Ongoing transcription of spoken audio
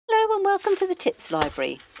welcome to the Tips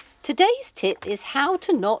Library. Today's tip is how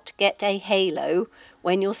to not get a halo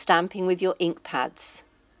when you're stamping with your ink pads.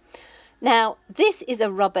 Now, this is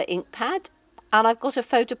a rubber ink pad and I've got a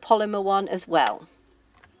photopolymer one as well.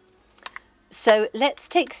 So let's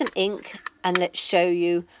take some ink and let's show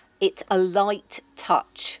you it's a light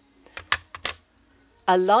touch.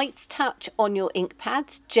 A light touch on your ink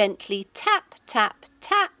pads, gently tap, tap,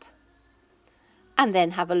 tap, and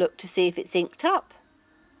then have a look to see if it's inked up.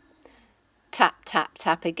 Tap, tap,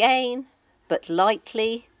 tap again, but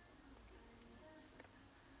lightly.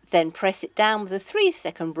 Then press it down with a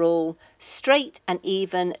 3-second rule, straight and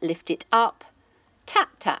even, lift it up,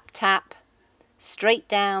 tap, tap, tap, straight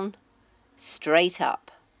down, straight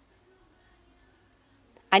up.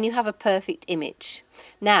 And you have a perfect image.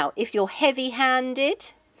 Now, if you're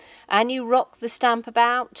heavy-handed and you rock the stamp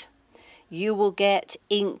about, you will get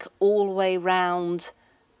ink all the way round,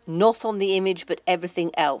 not on the image but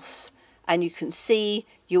everything else. And you can see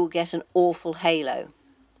you'll get an awful halo.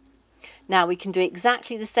 Now we can do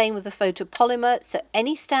exactly the same with the photopolymer, so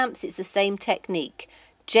any stamps it's the same technique.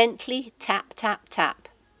 Gently tap, tap, tap.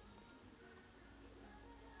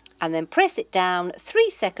 And then press it down,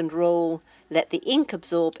 3-second rule, let the ink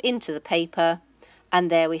absorb into the paper, and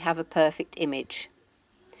there we have a perfect image.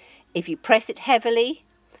 If you press it heavily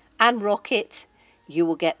and rock it, you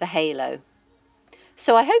will get the halo.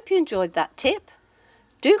 So I hope you enjoyed that tip.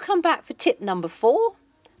 Do come back for tip number 4,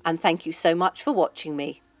 and thank you so much for watching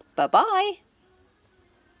me. Bye-bye.